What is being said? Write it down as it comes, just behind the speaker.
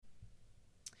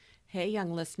Hey,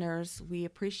 young listeners, we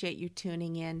appreciate you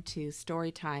tuning in to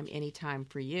Storytime Anytime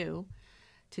for You.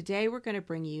 Today, we're going to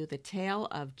bring you the tale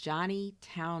of Johnny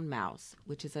Town Mouse,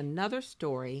 which is another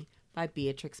story by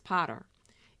Beatrix Potter.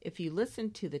 If you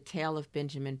listen to the tale of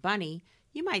Benjamin Bunny,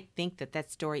 you might think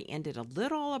that story ended a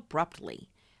little abruptly.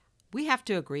 We have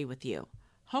to agree with you.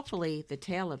 Hopefully, the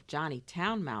tale of Johnny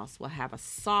Town Mouse will have a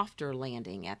softer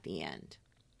landing at the end.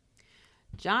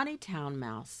 Johnny Town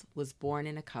Mouse was born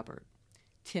in a cupboard.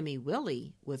 Timmy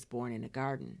Willie was born in a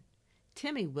garden.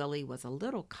 Timmy Willie was a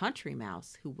little country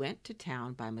mouse who went to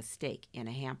town by mistake in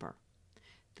a hamper.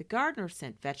 The gardener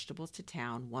sent vegetables to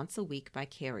town once a week by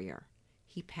carrier.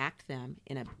 He packed them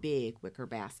in a big wicker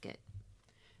basket.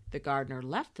 The gardener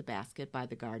left the basket by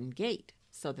the garden gate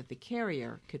so that the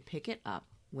carrier could pick it up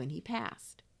when he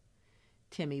passed.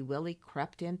 Timmy Willie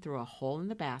crept in through a hole in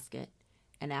the basket,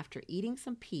 and after eating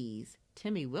some peas,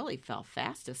 Timmy Willie fell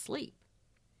fast asleep.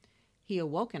 He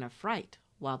awoke in a fright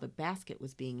while the basket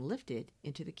was being lifted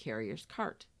into the carrier's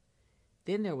cart.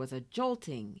 Then there was a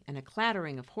jolting and a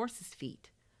clattering of horses' feet.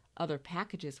 Other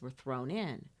packages were thrown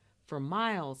in. For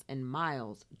miles and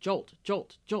miles, jolt,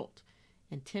 jolt, jolt,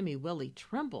 and Timmy Willie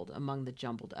trembled among the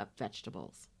jumbled up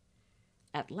vegetables.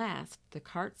 At last, the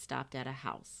cart stopped at a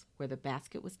house where the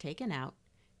basket was taken out,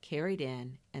 carried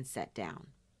in, and set down.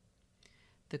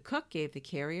 The cook gave the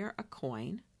carrier a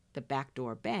coin. The back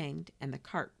door banged, and the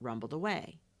cart rumbled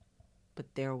away.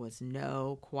 But there was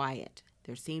no quiet.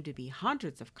 There seemed to be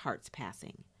hundreds of carts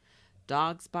passing.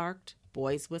 Dogs barked,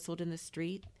 boys whistled in the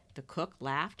street, the cook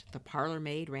laughed, the parlor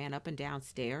maid ran up and down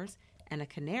stairs, and a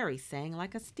canary sang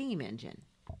like a steam engine.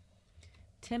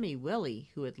 Timmy Willie,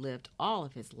 who had lived all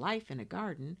of his life in a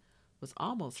garden, was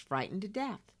almost frightened to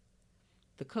death.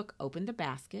 The cook opened the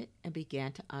basket and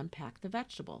began to unpack the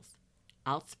vegetables.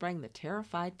 Out sprang the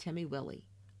terrified Timmy Willie.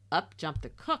 Up jumped the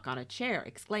cook on a chair,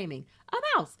 exclaiming, "A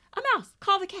mouse! A mouse!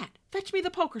 Call the cat! Fetch me the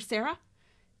poker, Sarah!"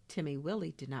 Timmy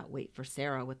Willie did not wait for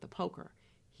Sarah with the poker.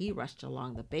 He rushed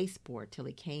along the baseboard till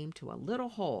he came to a little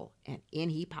hole, and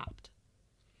in he popped.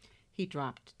 He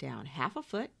dropped down half a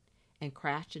foot and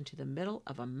crashed into the middle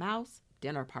of a mouse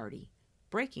dinner party,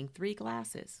 breaking 3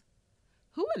 glasses.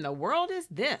 "Who in the world is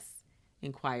this?"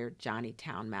 inquired Johnny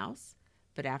Town Mouse.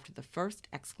 But after the first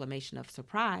exclamation of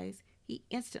surprise, he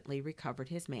instantly recovered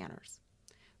his manners.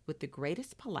 With the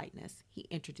greatest politeness, he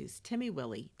introduced Timmy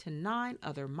Willie to 9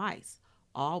 other mice,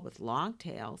 all with long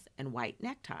tails and white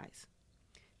neckties.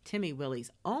 Timmy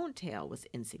Willie's own tail was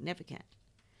insignificant.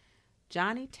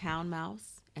 Johnny Town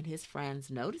Mouse and his friends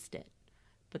noticed it,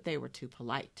 but they were too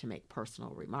polite to make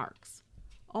personal remarks.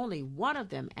 Only one of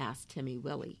them asked Timmy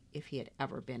Willie if he had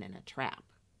ever been in a trap.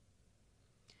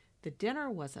 The dinner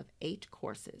was of 8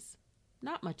 courses,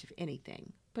 not much of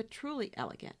anything, but truly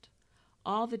elegant.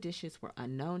 All the dishes were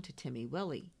unknown to Timmy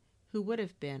Willie, who would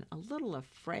have been a little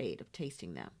afraid of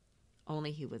tasting them,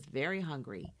 only he was very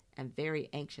hungry and very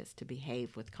anxious to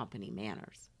behave with company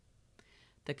manners.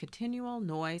 The continual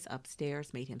noise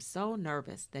upstairs made him so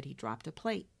nervous that he dropped a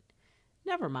plate.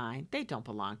 "Never mind, they don't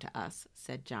belong to us,"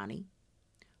 said Johnny.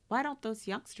 "Why don't those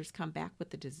youngsters come back with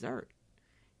the dessert?"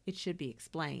 It should be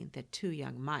explained that 2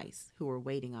 young mice, who were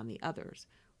waiting on the others,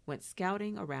 went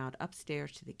scouting around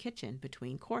upstairs to the kitchen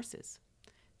between courses.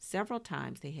 Several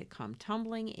times they had come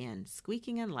tumbling in,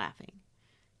 squeaking and laughing.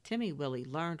 Timmy Willie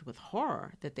learned with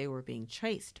horror that they were being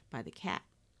chased by the cat.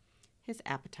 His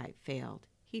appetite failed.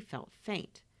 He felt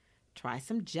faint. "Try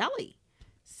some jelly,"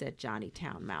 said Johnny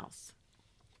Town Mouse.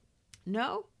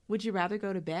 "No? Would you rather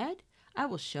go to bed? I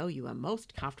will show you a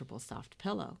most comfortable soft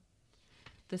pillow."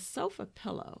 The sofa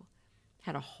pillow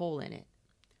had a hole in it.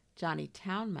 Johnny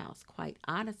Town Mouse quite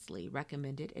honestly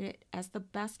recommended it as the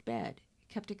best bed,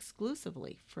 kept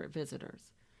exclusively for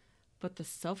visitors. But the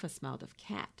sofa smelled of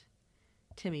cat.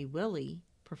 Timmy Willie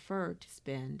preferred to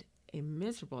spend a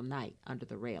miserable night under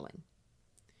the railing.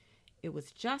 It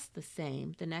was just the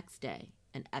same the next day.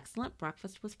 An excellent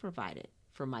breakfast was provided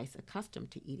for mice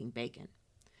accustomed to eating bacon.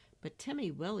 But Timmy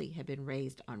Willie had been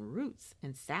raised on roots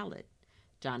and salad.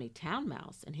 Johnny Town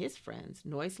Mouse and his friends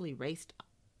noisily raced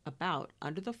about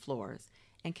under the floors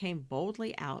and came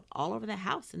boldly out all over the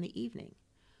house in the evening.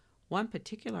 One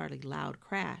particularly loud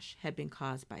crash had been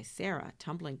caused by Sarah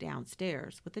tumbling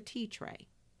downstairs with a tea tray.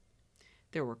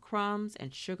 There were crumbs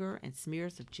and sugar and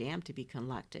smears of jam to be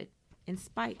collected, in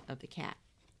spite of the cat.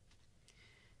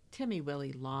 Timmy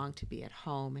Willie longed to be at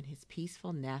home in his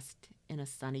peaceful nest in a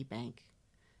sunny bank.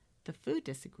 The food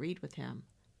disagreed with him.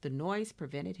 The noise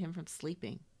prevented him from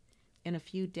sleeping. In a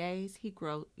few days he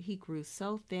grew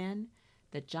so thin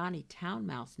that Johnny Town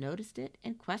Mouse noticed it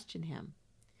and questioned him.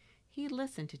 He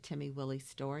listened to Timmy Willie's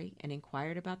story and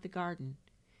inquired about the garden.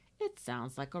 "It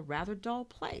sounds like a rather dull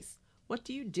place. What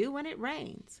do you do when it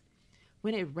rains?"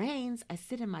 "When it rains, I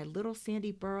sit in my little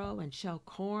sandy burrow and shell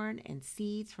corn and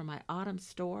seeds for my autumn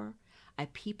store. I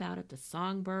peep out at the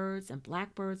songbirds and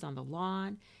blackbirds on the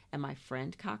lawn and my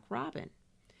friend Cock Robin.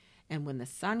 And when the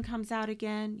sun comes out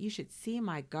again, you should see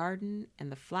my garden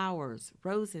and the flowers,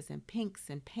 roses and pinks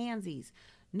and pansies.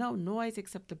 No noise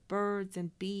except the birds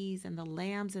and bees and the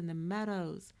lambs in the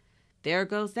meadows." "There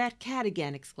goes that cat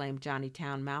again," exclaimed Johnny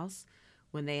Town Mouse.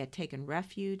 When they had taken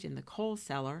refuge in the coal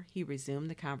cellar, he resumed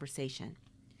the conversation.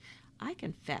 "I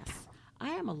confess I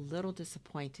am a little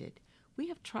disappointed. We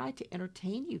have tried to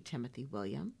entertain you, Timothy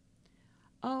William."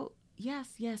 "Oh,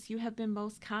 yes, you have been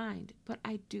most kind, but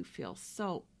I do feel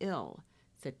so ill,"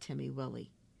 said Timmy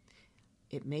Willie.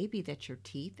 "It may be that your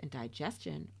teeth and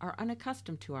digestion are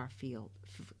unaccustomed to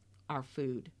our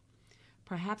food.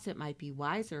 Perhaps it might be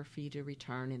wiser for you to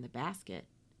return in the basket."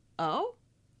 "Oh,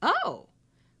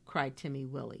 cried Timmy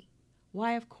Willie.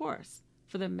 "Why, of course,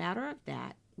 for the matter of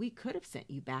that, we could have sent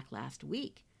you back last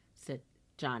week," said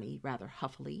Johnny rather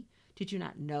huffily. "Did you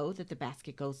not know that the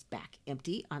basket goes back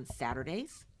empty on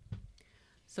Saturdays?"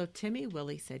 So Timmy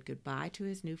Willie said goodbye to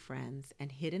his new friends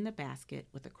and hid in the basket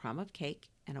with a crumb of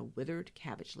cake and a withered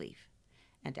cabbage leaf.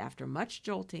 And after much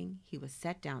jolting, he was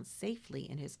set down safely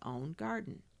in his own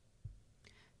garden.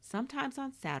 Sometimes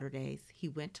on Saturdays he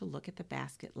went to look at the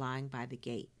basket lying by the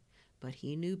gate, but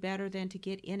he knew better than to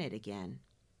get in it again.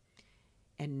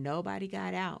 And nobody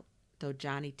got out, though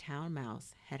Johnny Town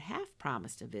Mouse had half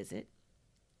promised a visit.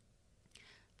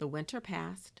 The winter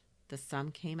passed, the sun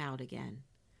came out again.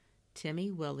 Timmy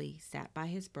Willie sat by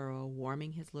his burrow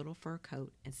warming his little fur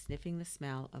coat and sniffing the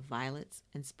smell of violets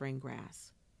and spring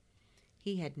grass.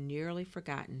 He had nearly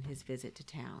forgotten his visit to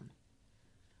town,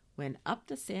 when up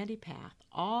the sandy path,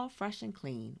 all fresh and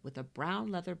clean, with a brown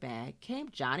leather bag,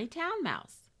 came Johnny Town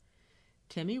Mouse.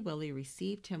 Timmy Willie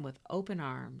received him with open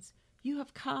arms. "You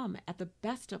have come at the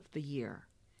best of the year.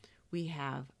 We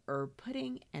have herb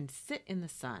pudding and sit in the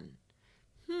sun."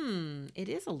 It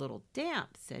is a little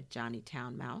damp," said Johnny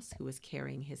Town Mouse, who was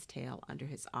carrying his tail under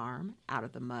his arm out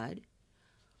of the mud.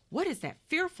 "What is that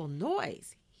fearful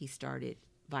noise?" he started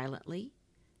violently.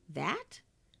 "That?"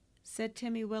 said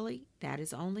Timmy Willie. "That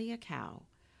is only a cow.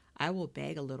 I will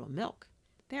beg a little milk.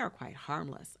 They are quite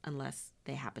harmless unless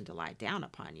they happen to lie down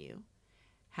upon you.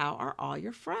 How are all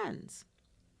your friends?"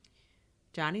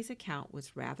 Johnny's account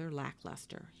was rather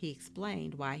lackluster. He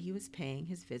explained why he was paying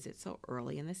his visit so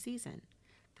early in the season.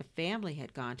 The family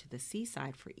had gone to the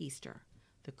seaside for Easter.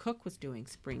 The cook was doing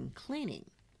spring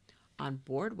cleaning on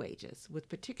board wages with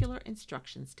particular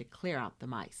instructions to clear out the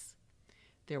mice.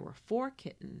 There were 4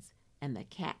 kittens, and the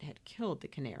cat had killed the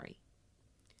canary.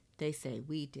 "They say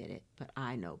we did it, but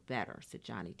I know better," said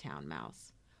Johnny Town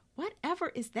Mouse. "Whatever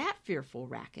is that fearful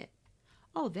racket?"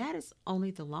 "Oh, that is only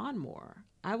the lawnmower.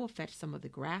 I will fetch some of the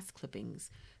grass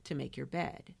clippings to make your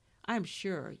bed. I am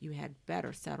sure you had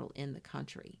better settle in the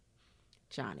country."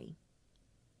 Johnny.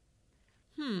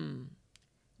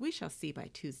 We shall see by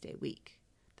Tuesday week.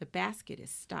 The basket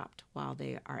is stopped while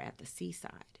they are at the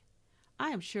seaside. I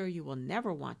am sure you will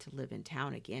never want to live in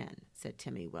town again," said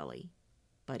Timmy Willie.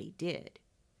 But he did.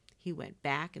 He went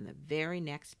back in the very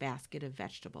next basket of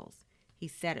vegetables. He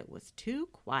said it was too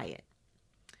quiet.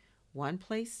 One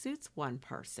place suits one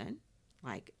person,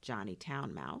 like Johnny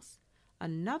Town Mouse.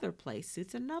 Another place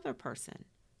suits another person,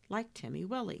 like Timmy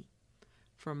Willie.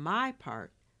 For my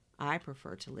part, I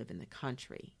prefer to live in the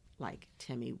country, like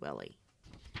Timmy Willie.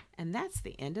 And that's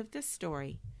the end of this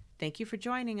story. Thank you for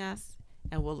joining us,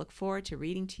 and we'll look forward to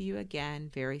reading to you again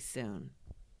very soon.